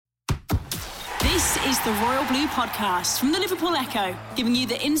This is the Royal Blue Podcast from the Liverpool Echo, giving you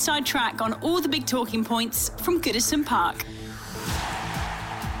the inside track on all the big talking points from Goodison Park.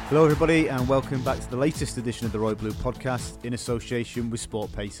 Hello everybody and welcome back to the latest edition of the Royal Blue Podcast in association with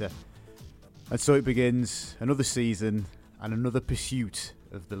Sport Pacer. And so it begins, another season and another pursuit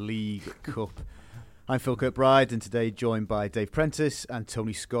of the League Cup. I'm Phil Kirkbride and today joined by Dave Prentice and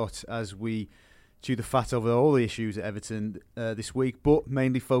Tony Scott as we chew the fat over all the issues at Everton this week, but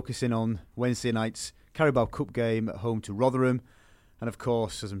mainly focusing on Wednesday night's Carabao Cup game at home to Rotherham. And of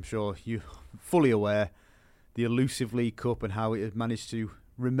course, as I'm sure you're fully aware, the elusive League Cup and how it has managed to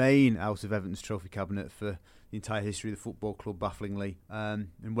remain out of Everton's trophy cabinet for the entire history of the football club, bafflingly. And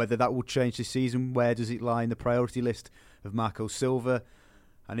whether that will change this season, where does it lie in the priority list of Marco Silva?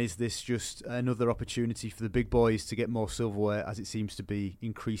 And is this just another opportunity for the big boys to get more silverware, as it seems to be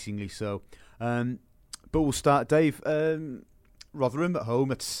increasingly so? But we'll start, Dave. Rotherham at home,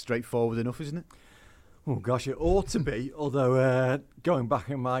 that's straightforward enough, isn't it? Oh gosh, it ought to be, although going back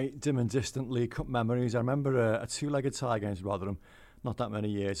in my dim and distant League Cup memories, I remember a two-legged tie against Rotherham not that many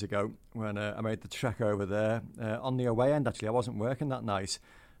years ago when I made the trek over there. On the away end, actually, I wasn't working that night,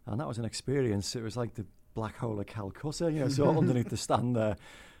 and that was an experience. It was like the black hole of Calcutta, so underneath the stand there.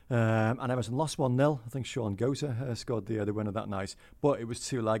 And Everton lost 1-0. I think Sean Gota scored the winner that night. But it was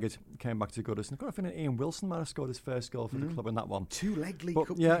two-legged, came back to Goodison. I've got a feeling Ian Wilson might have scored his first goal for the club in that one. Two-leg League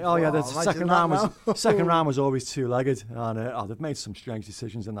Cup. Yeah, the second round was always two-legged. And they've made some strange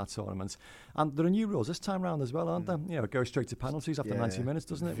decisions in that tournament. And there are new rules this time round as well, aren't there? It goes straight to penalties after 90 minutes,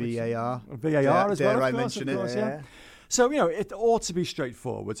 doesn't it? VAR. VAR as well, dare I of course, mention it? Yeah. So, it ought to be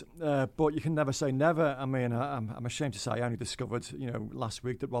straightforward, but you can never say never. I mean, I'm ashamed to say I only discovered, last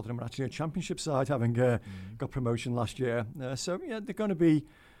week that Rotherham were actually a championship side, having got promotion last year. So, they're going to be,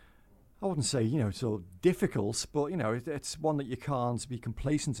 I wouldn't say, sort of difficult, but, it's one that you can't be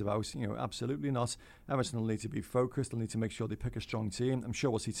complacent about. Absolutely not. Everton will need to be focused. They'll need to make sure they pick a strong team. I'm sure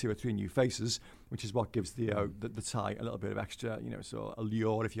we'll see 2 or 3 new faces, which is what gives the tie a little bit of extra, so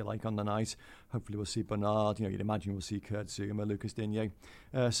allure, if you like, on the night. Hopefully we'll see Bernard. You'd imagine we'll see Kurt Zouma, Lucas Digne.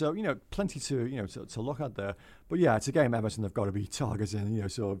 So, plenty to look at there. But yeah, it's a game Everton have got to be targeting,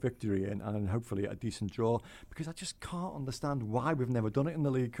 so a victory in and hopefully a decent draw, because I just can't understand why we've never done it in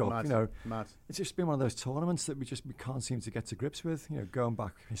the League Cup. Mad. It's just been one of those tournaments that we can't seem to get to grips with, going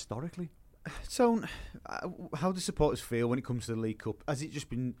back historically. So, how do supporters feel when it comes to the League Cup? Has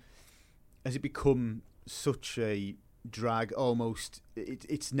it become such a drag almost?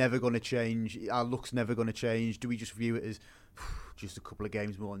 It's never going to change. Our luck's never going to change. Do we just view it as just a couple of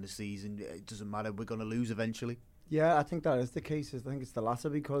games more in the season? It doesn't matter. We're going to lose eventually. Yeah, I think that is the case. I think it's the latter,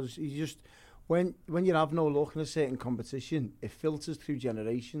 because you just when you have no luck in a certain competition, it filters through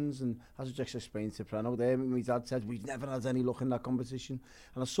generations. And as I just explained to Preno there, my dad said we've never had any luck in that competition,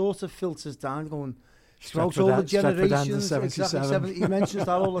 and it sort of filters down, going throughout all the generations. Exactly, he mentions that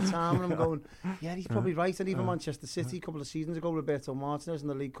all the time, and I'm going, yeah, he's probably right. And even Manchester City a couple of seasons ago, Roberto Martinez in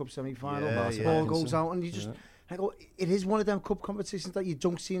the League Cup semi-final, ball goes out, and you just, I go, it is one of them cup competitions that you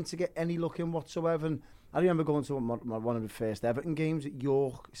don't seem to get any luck in whatsoever. And I remember going to one of the first Everton games at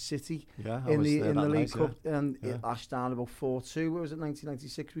York City in the League Cup, and it lashed down about 4-2. What was it,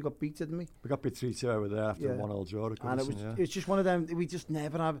 1996? We got beat, didn't we? We got beat 3-2 over there after a 1-0 draw. And it's just one of them, we just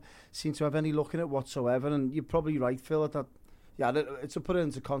never seem to have any luck in it whatsoever. And you're probably right, Phil, at that. Yeah, to put it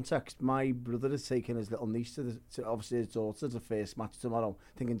into context, my brother is taking his little niece to obviously his daughter to the first match tomorrow,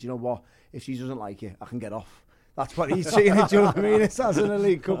 thinking, do you know what, if she doesn't like it, I can get off. That's what he's cheating. Do you know what I mean? It's as in a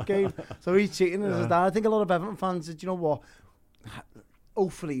League Cup game. So he's cheating as his dad. I think a lot of Everton fans said, do you know what?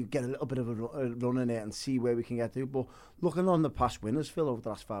 Hopefully get a little bit of a run in it and see where we can get to. But looking on the past winners, Phil, over the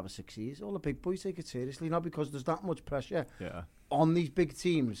last 5 or 6 years, all the big boys take it seriously now, because there's that much pressure on these big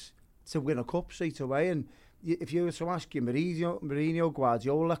teams to win a cup straight away. And if you were to ask you, Mourinho,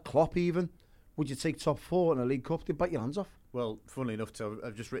 Guardiola, Klopp even, would you take top 4 in a League Cup? They'd bite your hands off. Well, funnily enough,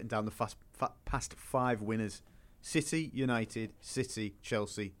 I've just written down the past 5 winners. City, United, City,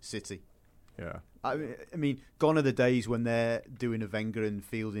 Chelsea, City. Yeah. I mean, gone are the days when they're doing a Wenger and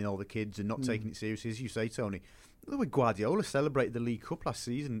fielding all the kids and not taking it seriously, as you say, Tony. The way Guardiola celebrated the League Cup last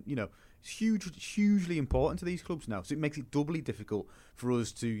season, it's hugely important to these clubs now. So it makes it doubly difficult for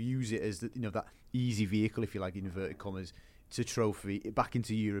us to use it as that easy vehicle, if you like, in inverted commas, to trophy it back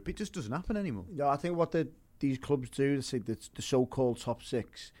into Europe. It just doesn't happen anymore. No, I think what these clubs do, the so-called top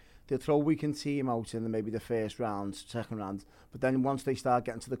 6. They'll throw a weakened team out in maybe the first round, second round, but then once they start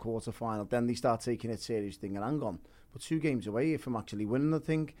getting to the quarter-final, then they start taking it serious, thinking, hang on, we're 2 games away from actually winning the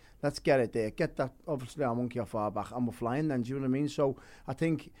thing. Let's get it there. Get that, obviously, our monkey off our back, and we're flying then, do you know what I mean? So I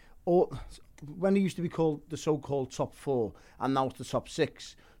think when it used to be called the so-called top 4, and now it's the top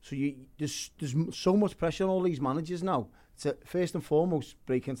 6, So there's so much pressure on all these managers now to first and foremost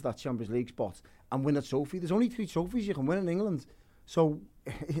break into that Champions League spot and win a trophy. There's only 3 trophies you can win in England. So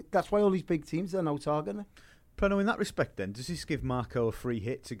that's why all these big teams are now targeting it. Preno, in that respect then, does this give Marco a free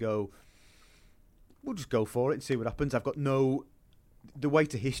hit to go, we'll just go for it and see what happens? I've got the way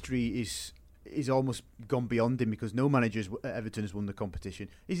to history is almost gone beyond him because no manager at Everton has won the competition.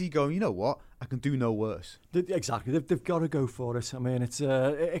 Is he going, you know what, I can do no worse? Exactly, they've got to go for it. I mean, it's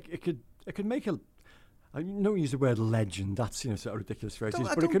it could make a... I don't use the word legend. That's sort of ridiculous phrase.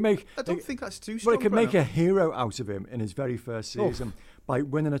 But it could make. I don't think that's too strong. But it could make a hero out of him in his very first season by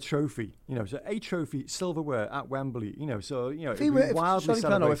winning a trophy. So a trophy, silverware at Wembley. If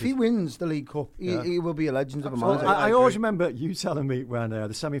he wins the League Cup, he will be a legend of a manager. I always remember you telling me when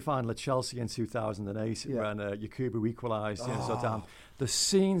the semi-final at Chelsea in 2008 when Yakubu equalised. The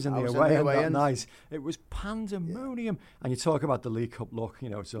scenes in the away end that night, it was pandemonium. And you talk about the League Cup luck,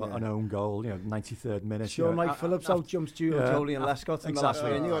 an own goal, 93rd minute. Sure, Mike Phillips out jumps Jolie and Lescott.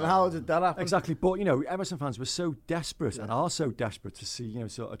 Exactly. And how did that happen? Exactly. But, Everton fans were so desperate and are so desperate to see,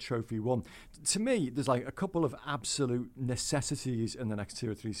 sort of trophy won. To me, there's like a couple of absolute necessities in the next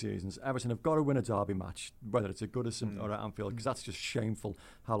 2 or 3 seasons. Everton have got to win a derby match, whether it's at Goodison or at Anfield, because that's just shameful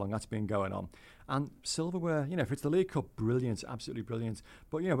how long that's been going on. And silverware, if it's the League Cup, brilliant, absolutely brilliant.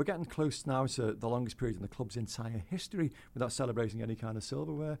 But, we're getting close now to the longest period in the club's entire history without celebrating any kind of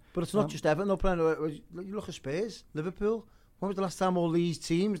silverware. But it's not just Everton, you look at Spurs, Liverpool. When was the last time all these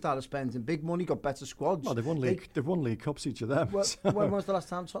teams that are spending big money got better squads? Well, they've won league cups, each of them. When was the last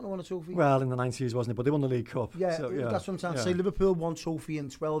time Tottenham won a trophy? Well, in the 90s, wasn't it? But they won the League Cup. Yeah, that's what I'm trying to say. Liverpool won trophy in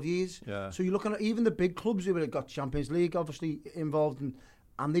 12 years. Yeah. So you're looking at even the big clubs who have got Champions League obviously involved in,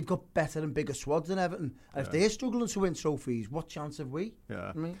 and they've got better and bigger squads than Everton. And if they're struggling to win trophies, what chance have we?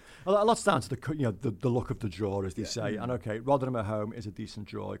 Yeah. Well, a lot's down to the luck of the draw, as they say. And okay, Rotherham at home is a decent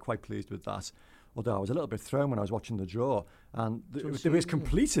draw. I'm quite pleased with that. Although I was a little bit thrown when I was watching the draw, and it was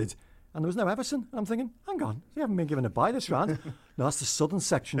completed, and there was no Everton. And I'm thinking, hang on, you haven't been given a bye this round. No, that's the southern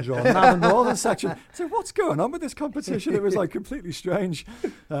section draw, now the northern section. So what's going on with this competition? It was like completely strange.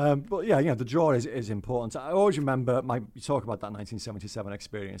 But the draw is important. I always remember you talk about that 1977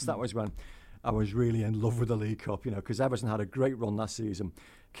 experience. That was when I was really in love with the League Cup, because Everton had a great run that season.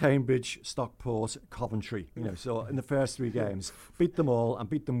 Cambridge, Stockport, Coventry, so in the first 3 games, beat them all and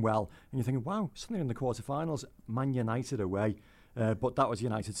beat them well. And you're thinking, wow, suddenly in the quarterfinals, Man United away. But that was a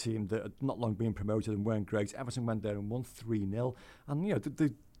United team that had not long been promoted and weren't great. Everton went there and won 3-0.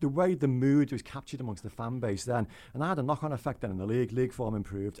 And, the way the mood was captured amongst the fan base then, and that had a knock-on effect then in the league form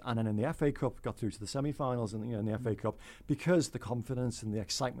improved, and then in the FA Cup got through to the semi-finals and in the FA Cup because the confidence and the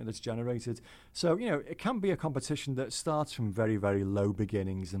excitement that's generated. So it can be a competition that starts from very, very low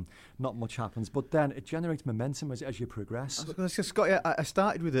beginnings and not much happens, but then it generates momentum as you progress. Scott, I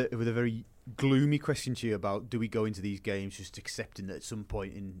started with a very gloomy question to you about, do we go into these games just accepting that at some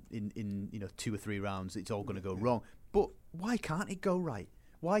point in 2 or 3 rounds it's all going to go wrong? But why can't it go right?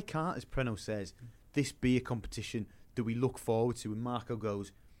 Why can't, as Preno says, this be a competition that we look forward to? When Marco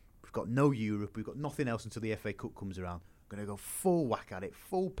goes, we've got no Europe, we've got nothing else until the FA Cup comes around. We're going to go full whack at it,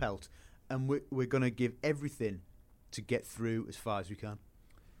 full pelt, and we're going to give everything to get through as far as we can.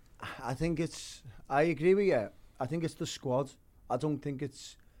 I agree with you. I think it's the squad. I don't think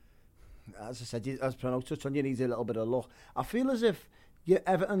it's, as I said, as Preno touched on, you need a little bit of luck. I feel as if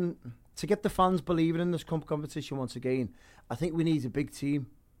Everton, to get the fans believing in this competition once again, I think we need a big team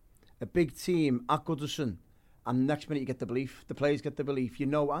at Goodison, and next minute you get the belief, the players get the belief,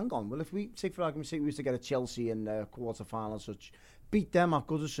 hang on, well, if we, take for argument's sake, we used to get a Chelsea in quarter-final and such, beat them at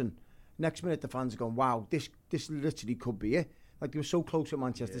Goodison, next minute the fans are going, wow, this literally could be it. Like, they were so close at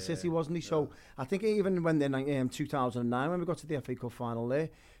Manchester City, wasn't he? So I think even when in 2009, when we got to the FA Cup final there,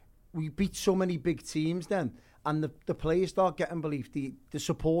 we beat so many big teams then, and the players start getting belief, the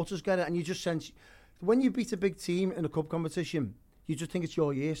supporters get it, and you just sense, when you beat a big team in a cup competition, you just think it's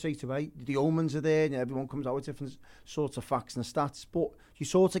your year straight away. The omens are there, and everyone comes out with different sorts of facts and stats, but you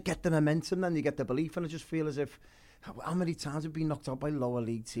sort of get the momentum, then you get the belief, and I just feel as if, how many times we've been knocked out by lower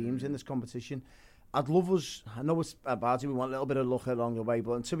league teams in this competition? I'd love us, I know it's about it, we want a little bit of luck along the way,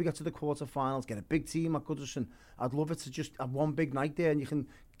 but until we get to the quarter-finals, get a big team at Goodison, I'd love it to just have one big night there, and you can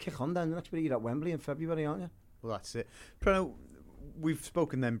kick on then. The next minute you're at Wembley in February, aren't you? Well, that's it. Preno, we've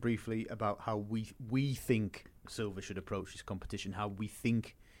spoken then briefly about how we think Silva should approach this competition, how we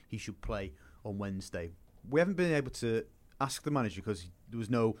think he should play on Wednesday. We haven't been able to ask the manager because there was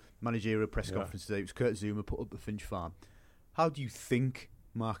no managerial press conference today. It was Kurt Zouma put up at Finch Farm. How do you think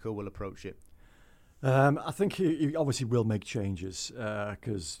Marco will approach it? I think he obviously will make changes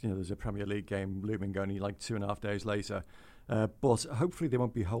because there's a Premier League game looming only like 2.5 days later. but hopefully they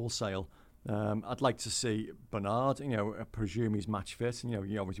won't be wholesale. I'd like to see Bernard, I presume he's match fit, and,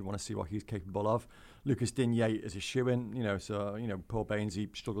 you obviously want to see what he's capable of. Lucas Digne is a shoo-in, so, poor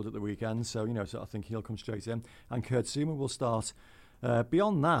Bainesy struggled at the weekend, so, so I think he'll come straight in. And Kurt Zouma will start.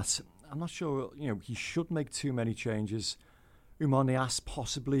 Beyond that, I'm not sure, he should make too many changes. Oumar Niasse,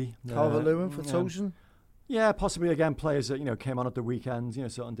 possibly. Calvert-Lewin for Tosin. Yeah, possibly, again, players that, came on at the weekend,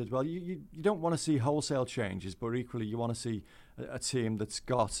 sort of did well. You don't want to see wholesale changes, but equally you want to see a team that's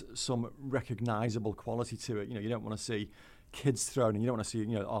got some recognisable quality to it. You don't want to see kids thrown in. You don't want to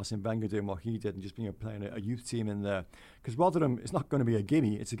see, Arsene Wenger doing what he did and just, playing a youth team in there. Because Rotherham is not going to be a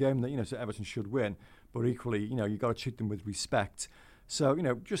gimme. It's a game that, so Everton should win. But equally, you've got to treat them with respect. So,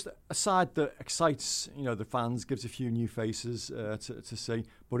 just a side that excites, the fans, gives a few new faces to see,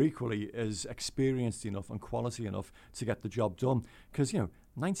 but equally is experienced enough and quality enough to get the job done. Because,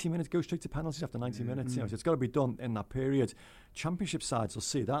 90 minutes, go straight to penalties after 90 minutes. So it's got to be done in that period. Championship sides will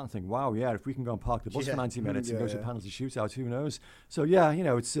see that and think, wow, yeah, if we can go and park the bus for 90 minutes and go to a penalty shootout, who knows? So,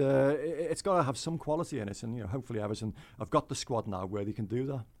 it's got to have some quality in it. And, hopefully Everton have got the squad now where they can do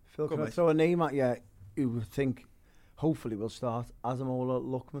that. Phil, can I throw a name at you who would think... Hopefully we'll start Asamoah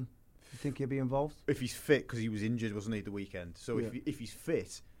Lookman. Do you think he'll be involved? If he's fit, because he was injured, wasn't he, at the weekend? So if he's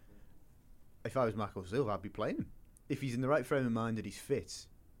fit, if I was Marco Silva, I'd be playing him. If he's in the right frame of mind and he's fit,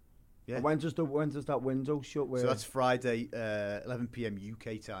 yeah. And when does that window shut? So that's Friday, 11 p.m.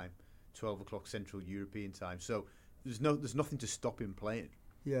 UK time, 12 o'clock Central European time. So there's nothing to stop him playing.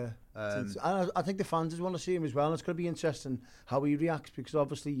 Yeah, and I think the fans just want to see him as well. And it's going to be interesting how he reacts, because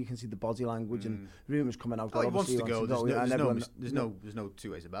obviously you can see the body language and rumours coming out. Oh, he wants to go. There's no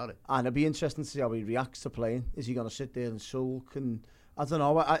two ways about it. And it'll be interesting to see how he reacts to playing. Is he going to sit there and sulk? And I don't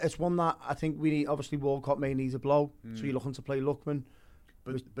know. It's one that I think we need. Obviously, Walcott may need a blow, so you're looking to play Lookman.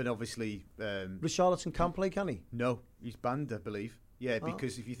 But obviously, Richarlison can play, can he? No, he's banned, I believe. Yeah,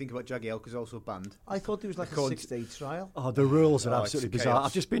 because if you think about Jagielka's also banned. I thought there was like a 6-day trial. Oh, the rules are absolutely bizarre.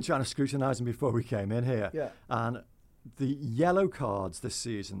 I've just been trying to scrutinise them before we came in here. Yeah. And the yellow cards this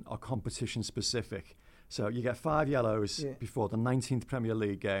season are competition specific. So you get 5 yellows before the 19th Premier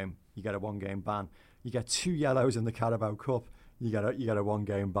League game, you get a 1-game ban. You get 2 yellows in the Carabao Cup, you get a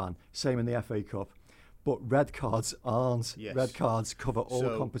 1-game ban. Same in the FA Cup. But red cards aren't. Yes. Red cards cover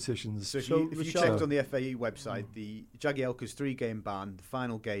all competitions. So if you checked on the FAE website, the Jagielka's 3-game ban, the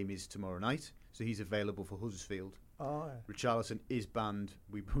final game is tomorrow night, so he's available for Huddersfield. Oh, yeah. Richarlison is banned,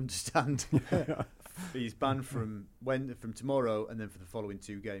 we understand. He's banned from tomorrow and then for the following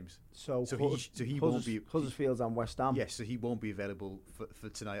 2 games. So he won't be Huddersfield and West Ham. Yes, so he won't be available for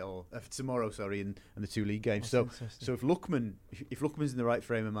tonight or for tomorrow. And the 2 league games. So if Lookman's in the right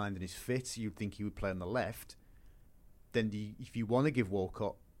frame of mind and is fit, you'd think he would play on the left. Then if you want to give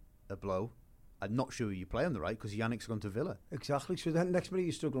Walcott a blow, I'm not sure you play on the right because Yannick's gone to Villa. Exactly. So then next minute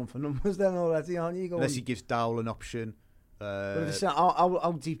you're struggling for numbers then already, aren't you? Unless he gives Dowell an option.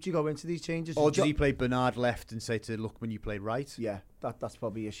 How deep do you go into these changes? Or does he play Bernard left and say to Lookman, you play right? Yeah, that's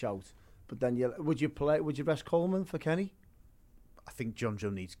probably a shout. But then would you rest Coleman for Kenny? I think John Joe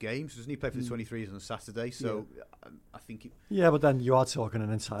needs games. Doesn't he play for the 23s on Saturday? So I think... Yeah, but then you are talking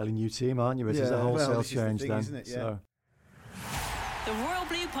an entirely new team, aren't you? It is a wholesale change then. Isn't it? Yeah. So. The Royal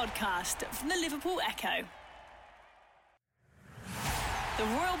Blue Podcast from the Liverpool Echo. The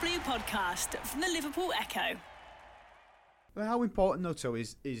Royal Blue Podcast from the Liverpool Echo. Well, how important, though,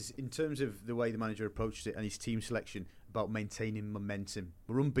 is in terms of the way the manager approached it and his team selection about maintaining momentum.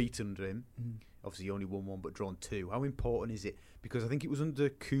 We're unbeaten under him. Obviously, he only won 1 but drawn 2. How important is it? Because I think it was under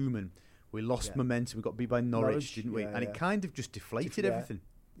Koeman we lost momentum. We got beat by Norwich, didn't we? And it kind of just deflated everything.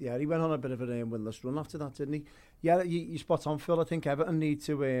 Yeah, he went on a bit of a winless run after that, didn't he? Yeah, you spot on, Phil. I think Everton need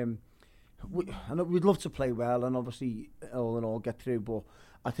to... we'd love to play well and obviously all in all get through, but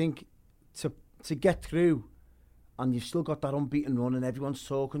I think to get through and you've still got that unbeaten run and everyone's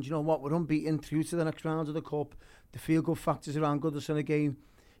talking, do you know what, we're unbeaten through to the next round of the Cup. The feel-good factors around Goodison again.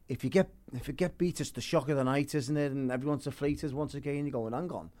 If you get beat, it's the shock of the night, isn't it? And everyone's deflated once again. You're going,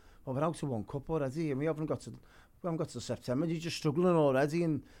 hang on. Well, we're out to 1 cup already and we haven't got to September. You're just struggling already,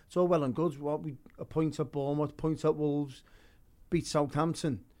 and it's all well and good. A point at Bournemouth, point at Wolves, beat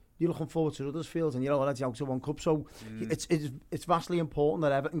Southampton. You're looking forward to Huddersfield, and you're already out to 1 cup. So it's vastly important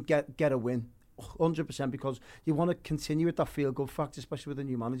that Everton get a win, 100%, because you want to continue with that feel-good factor, especially with the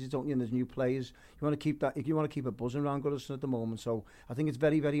new managers, don't you? And there's new players. You want to keep that. You want to keep it buzzing around Goodison at the moment. So I think it's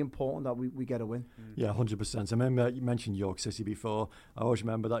very, very important that we get a win. Yeah, 100%. I remember you mentioned York City before. I always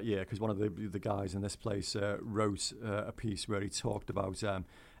remember that year because one of the guys in this place wrote a piece where he talked about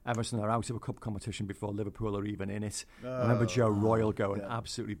Everton are out of a cup competition before Liverpool are even in it. I remember Joe Royal going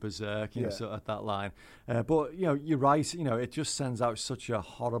absolutely berserk, sort of at that line. But you're right. It just sends out such a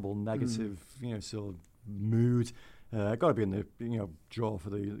horrible negative, sort of mood. Got to be in the draw for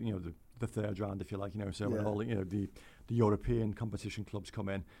the third round, if you like. So when all the European competition clubs come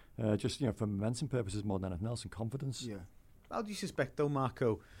in, just for momentum purposes more than anything else, and confidence. Yeah. How do you suspect though,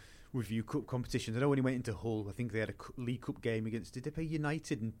 Marco, with you cup competitions? I know when he went into Hull, I think they had a League Cup game against, did they play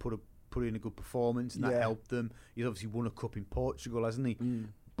United, and put in a good performance, and that helped them. He's obviously won a cup in Portugal, hasn't he?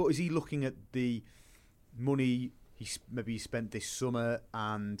 But is he looking at the money he spent this summer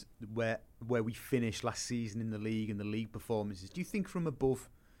and where we finished last season in the league and the league performances? Do you think from above,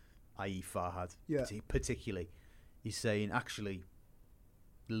 i.e. Farhad, particularly, he's saying actually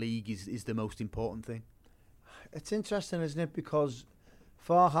league is the most important thing? It's interesting, isn't it? Because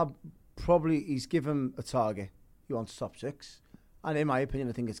Farhad he's given a target. He wants top 6. And in my opinion,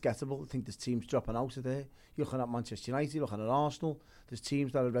 I think it's gettable. I think there's teams dropping out of there. You're looking at Manchester United, you're looking at Arsenal. There's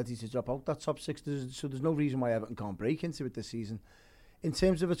teams that are ready to drop out that top 6. So there's no reason why Everton can't break into it this season. In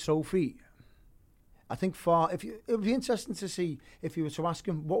terms of a trophy, I think it would be interesting to see if you were to ask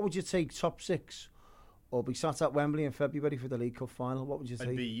him, what would you take, top 6? Or be sat at Wembley in February for the League Cup final? What would you take?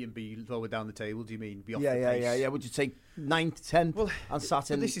 And be lower down the table, do you mean? Be off the pace? Yeah. Would you take 9th, 10th and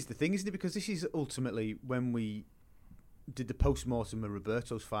sat in? But this is the thing, isn't it? Because this is ultimately when we did the post-mortem of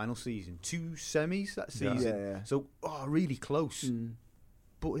Roberto's final season. 2 semis that season. Yeah. So, really close.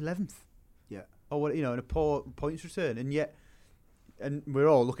 But 11th. Yeah. And a poor points return. And we're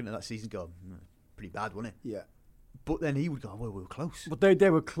all looking at that season going, pretty bad, wasn't it? Yeah. But then he would go, well, we were close. But they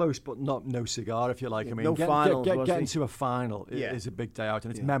were close, but no cigar, if you like. I mean, getting to a final is a big day out,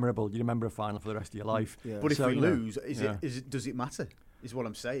 and it's memorable. You remember a final for the rest of your life. Yeah. But if we lose, does it matter? Is what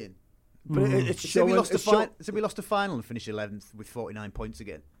I'm saying. But it's showing. We lost a final and finished 11th with 49 points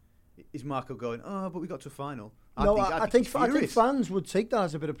again. Is Marco going, but we got to a final? I think fans would take that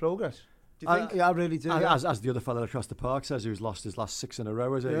as a bit of progress. Do you think? I really do. As the other fellow across the park says, who's lost his last 6 in a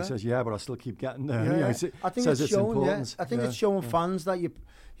row, is it? He says, but I still keep getting there. I think it's showing. I think it's showing fans that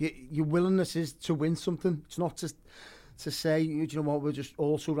your willingness is to win something. It's not just to say, we're just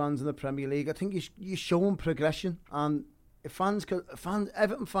also runs in the Premier League. I think you're showing progression. And if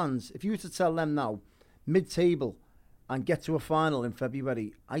Everton fans, if you were to tell them now, mid-table, and get to a final in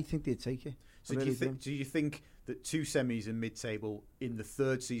February, I think they'd take it. So do you think that 2 semis and mid-table in the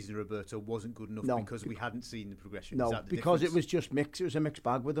third season of Roberto wasn't good enough because we hadn't seen the progression? No, because it was just mixed. It was a mixed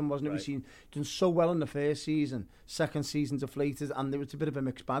bag with them, wasn't it? We've done so well in the first season, second season deflated, and there was a bit of a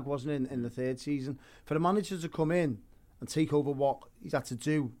mixed bag, wasn't it, in the third season? For the manager to come in and take over what he's had to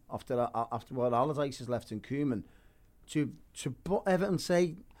do after what Allardyce has left in Koeman, to Everton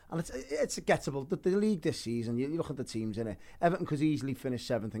say, and it's a gettable. The league this season, you look at the teams in it. Everton could easily finish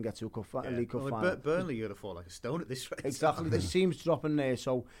 7th and get to a League Cup final. Burnley, you're going to fall like a stone at this rate. Exactly. There's teams dropping there,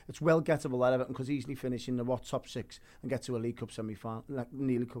 so it's well gettable that Everton could easily finish in the top 6 and get to a League Cup semi-final,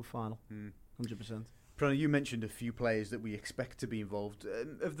 League Cup final. 100%. Prana, you mentioned a few players that we expect to be involved.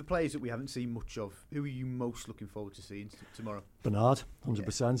 Of the players that we haven't seen much of, who are you most looking forward to seeing tomorrow? Bernard,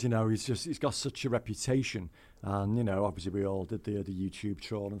 100%. He's got such a reputation, and obviously we all did the YouTube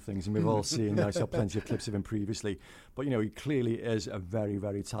troll and things, and we've all seen saw plenty of clips of him previously. But he clearly is a very,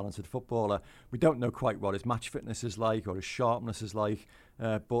 very talented footballer. We don't know quite what his match fitness is like or his sharpness is like,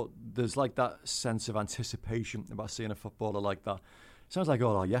 but there's like that sense of anticipation about seeing a footballer like that. Sounds like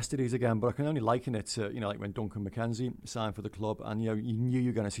all our yesterdays again, but I can only liken it to, like when Duncan McKenzie signed for the club, and you knew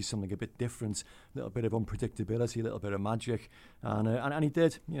you were going to see something a bit different, a little bit of unpredictability, a little bit of magic, and he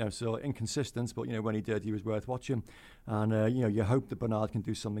did. So inconsistent, but when he did, he was worth watching. And you hope that Bernard can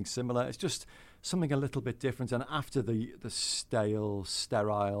do something similar. It's just something a little bit different. And after the stale,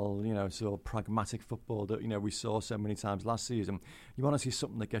 sterile, sort of pragmatic football that we saw so many times last season, you want to see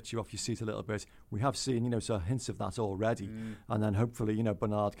something that gets you off your seat a little bit. We have seen so hints of that already, and then hopefully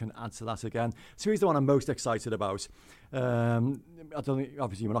Bernard can add to that again. So he's the one I'm most excited about. I don't think,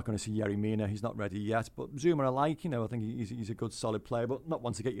 obviously we're not going to see Yerry Mina. He's not ready yet, but Zuma I like. I think he's a good solid player, but not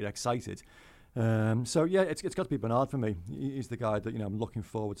one to get you excited. It's got to be Bernard for me. He's the guy that I'm looking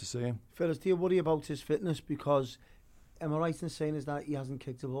forward to seeing. Phyllis, do you worry about his fitness? Because am I right in saying is that he hasn't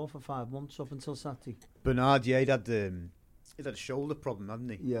kicked a ball for 5 months up until Saturday? Bernard, he'd had a shoulder problem, hadn't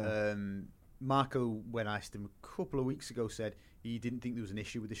he? Yeah. Marco, when I asked him a couple of weeks ago, said he didn't think there was an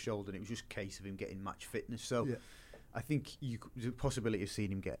issue with the shoulder, and it was just a case of him getting match fitness. So I think there's a possibility of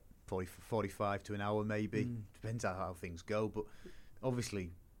seeing him get 45 to an hour, maybe. Depends on how things go, but obviously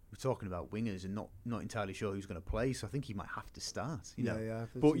we're talking about wingers and not entirely sure who's going to play, so I think he might have to start.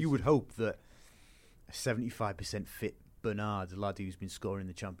 But you would hope that a 75% fit Bernard, the lad who's been scoring in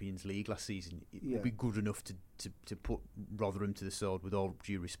the Champions League last season, it would be good enough to put Rotherham to the sword, with all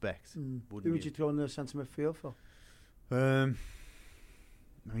due respect. Who would you throw in the centre midfield for?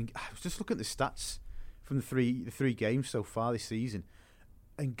 I mean, I was just looking at the stats from the three games so far this season,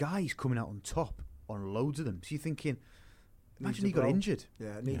 and Guy's coming out on top on loads of them. So you're thinking, imagine he got injured.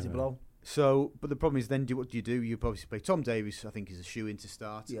 Yeah, it needs a blow. So, but the problem is then, what do you do? You obviously play Tom Davies, I think, is a shoe-in to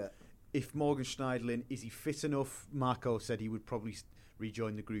start. Yeah. If Morgan Schneiderlin, is he fit enough? Marco said he would probably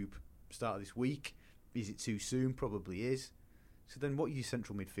rejoin the group start of this week. Is it too soon? Probably is. So then, what are your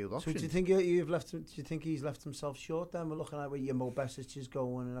central midfield options? So do you think you've left him? Do you think he's left himself short? Then we're looking at where your Mo Besic is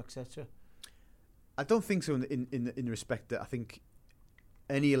going and etc. I don't think so. In the respect that I think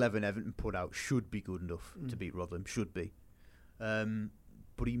any 11 Everton put out should be good enough to beat Rotherham. Should be,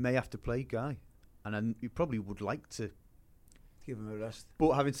 but he may have to play Guy, and he probably would like to give him a rest.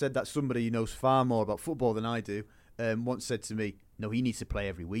 But having said that, somebody who knows far more about football than I do once said to me, "No, he needs to play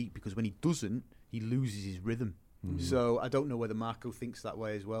every week because when he doesn't, he loses his rhythm." So I don't know whether Marco thinks that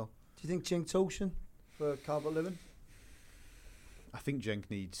way as well. Do you think Cenk Tosun for Calvert-Lewin? I think Cenk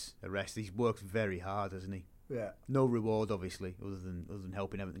needs a rest. He's worked very hard, hasn't he? Yeah. No reward, obviously, other than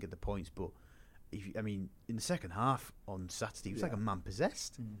helping Everton get the points. But in the second half on Saturday, he was like a man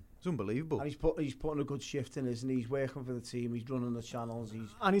possessed. It's unbelievable. And he's putting a good shift in, isn't he? He's working for the team. He's running the channels.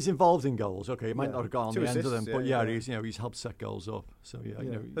 He's involved in goals. Okay, he might not have got on 2 the end of them, assists, but he's helped set goals up. So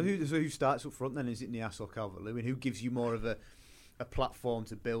So who starts up front then? Is it Niasse or Calvert-Lewin? Who gives you more of a platform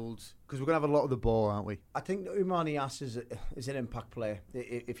to build? Because we're going to have a lot of the ball, aren't we? I think Oumar Niasse is an impact player.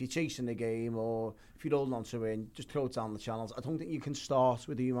 If you're chasing the game or if you're holding on to it, just throw it down the channels. I don't think you can start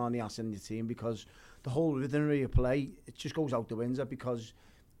with Oumar Niasse in your team because the whole rhythm of your play, it just goes out the window because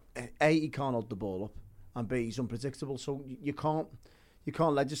A, he can't hold the ball up, and B, he's unpredictable. So you can't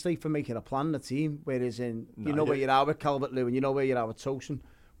legislate for making a plan in the team. Whereas where you're at with Calvert-Lewin, you know where you're at with Tosun.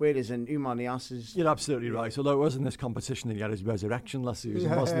 Whereas in Oumar Niasse's... You're absolutely right. Although it wasn't this competition that he had his resurrection last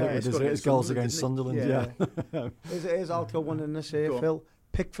season, wasn't it? With his goals against Sunderland, Here's Alco one in this here, Phil.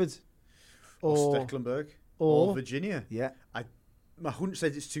 Pickford or Stecklenburg or Virginia. Yeah. My hunch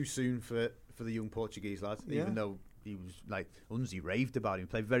says it's too soon for the young Portuguese lad, even though he was Unzi raved about him. He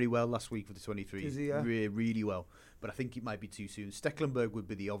played very well last week for the 23s. Is he, yeah? Really well. But I think it might be too soon. Stecklenburg would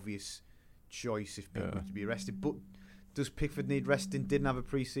be the obvious choice if people were to be arrested. But does Pickford need resting? Didn't have a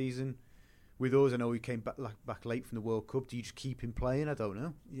pre-season with us. I know he came back late from the World Cup. Do you just keep him playing? I don't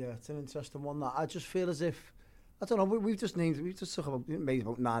know. Yeah, it's an interesting one. That I just feel as if, I don't know, we've just talked about maybe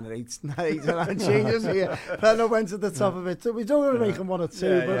about 9 or 8 changes here. I don't know when's at the top of it. So we don't want to make them 1 or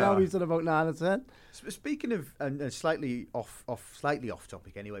 2, but now we've done about 9 or 10. Speaking of, and slightly off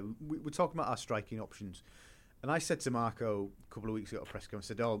topic anyway, we're talking about our striking options. And I said to Marco a couple of weeks ago at a press conference, I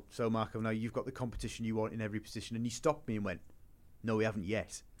said, "Oh, so Marco, now you've got the competition you want in every position." And he stopped me and went, "No, we haven't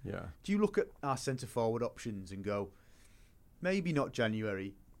yet." Yeah. Do you look at our centre forward options and go, maybe not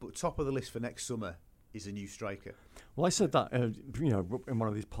January, but top of the list for next summer is a new striker? Well, I said that in one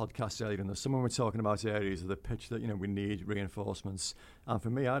of these podcasts earlier in the summer. We're talking about areas of the pitch that we need reinforcements. And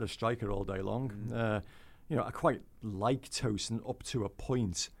for me, I had a striker all day long. I quite like Tosun up to a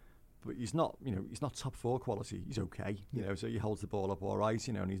point. But he's not top 4 quality. He's okay, so he holds the ball up all right,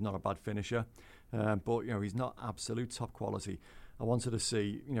 and he's not a bad finisher. But he's not absolute top quality. I wanted to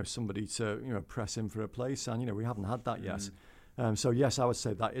see, somebody to press him for a place, and we haven't had that yet. So yes, I would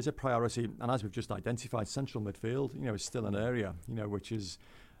say that is a priority. And as we've just identified, central midfield, is still an area, which is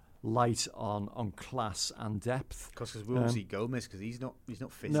light on class and depth. Because we won't see Gomez because he's not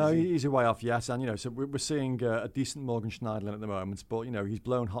fit. No, he's a way off. Yes, and so we're seeing a decent Morgan Schneiderlin at the moment, but he's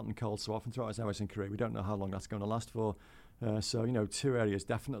blown hot and cold so often throughout his Everton career. We don't know how long that's going to last for. So 2 areas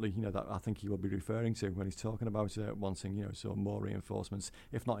definitely that I think he will be referring to when he's talking about wanting so more reinforcements.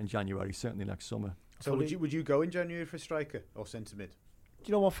 If not in January, certainly next summer. So would you go in January for a striker or centre mid? Do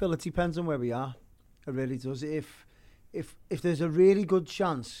you know what, Phil? It depends on where we are. It really does. If there's a really good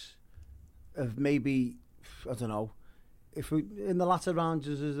chance of maybe, I don't know, if we in the latter rounds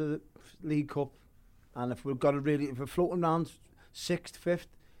as a League Cup, and if we're floating around 6th, 5th,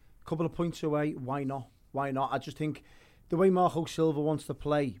 couple of points away, why not? I just think the way Marco Silva wants to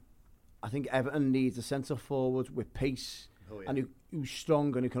play, I think Everton needs a centre forward with pace and who's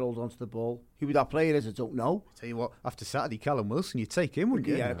strong and who can hold on to the ball. Who that player is, I don't know. Tell you what, after Saturday, Callum Wilson, you'd take him, wouldn't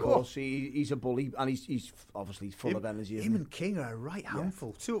you? Yeah, of course. He's a bully, and he's obviously full of energy. Him and King are a right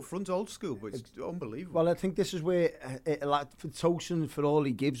handful. 2 up front, old school, but it's unbelievable. Well, I think this is where, like for Tosun, for all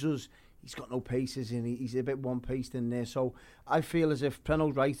he gives us, he's got no paces in. He's a bit one-paced in there. So I feel as if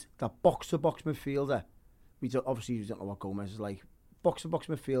Preno's right, that box-to-box midfielder, we don't know what Gomez is like. Box-to-box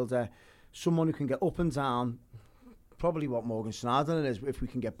midfielder, someone who can get up and down, probably what Morgan Snarden is if we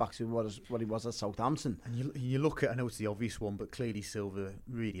can get back to what he was at Southampton. And you look at, I know it's the obvious one, but clearly Silva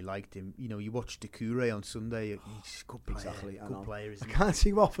really liked him. You know, you watched Doucouré on Sunday. He's a good player. Exactly, good player, isn't he? I can't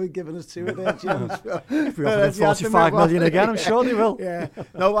see Watford giving us two of their James. If we offer them 45 million again, I'm sure they will. Yeah.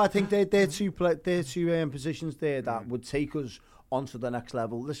 No, I think they're two positions there that would take us onto the next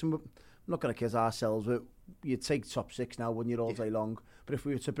level. Listen, we're not going to kid ourselves, but you'd take top 6 now, wouldn't you, all day long? But if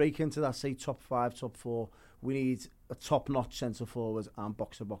we were to break into that, say, top 5, top 4, we need a top-notch centre-forward and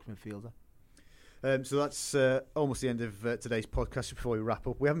box-to-box midfielder. So that's almost the end of today's podcast. Before we wrap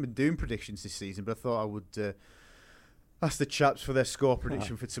up, we haven't been doing predictions this season, but I thought I would ask the chaps for their score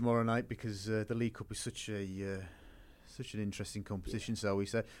prediction for tomorrow night, because the League Cup is such an interesting competition, so we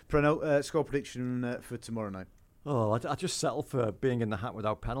say. Preno, score prediction for tomorrow night. Oh, I just settle for being in the hat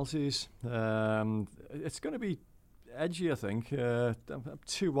without penalties. It's going to be edgy, I think.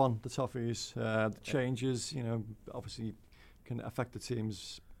 2-1, the Toffees. The changes, obviously can affect the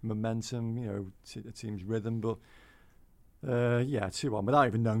team's momentum, the team's rhythm. But 2-1, without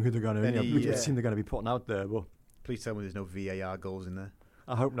even knowing who they're going to, the team they're going to be putting out there. But please tell me there's no VAR goals in there.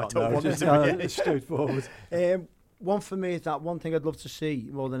 I hope not. I don't want it's straightforward. One for me is that one thing I'd love to see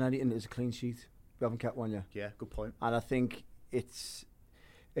more than anything is a clean sheet. We haven't kept one yet. Yeah, good point. And I think it's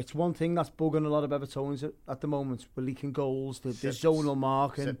one thing that's bugging a lot of Evertonians at the moment. We're leaking goals, the zonal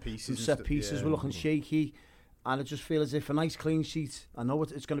marking, set pieces, we're looking shaky. And I just feel as if a nice clean sheet, I know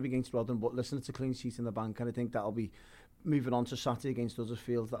it's going to be against Rotherham, but listen, it's a clean sheet in the bank, and I think that'll be moving on to Saturday against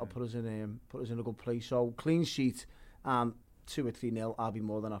Huddersfield. That'll put us in a good place. So clean sheet and 2 or 3-0, I'll be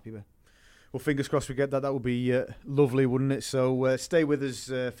more than happy with. Well, fingers crossed we get that. That would be lovely, wouldn't it? So stay with us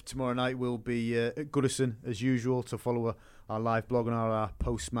for tomorrow night. We'll be at Goodison as usual to follow our live blog and our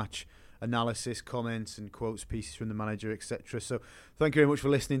post-match analysis, comments and quotes, pieces from the manager, etc. So thank you very much for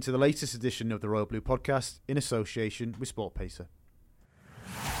listening to the latest edition of the Royal Blue Podcast in association with Sport Pacer.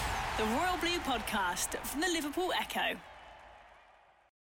 The Royal Blue Podcast from the Liverpool Echo.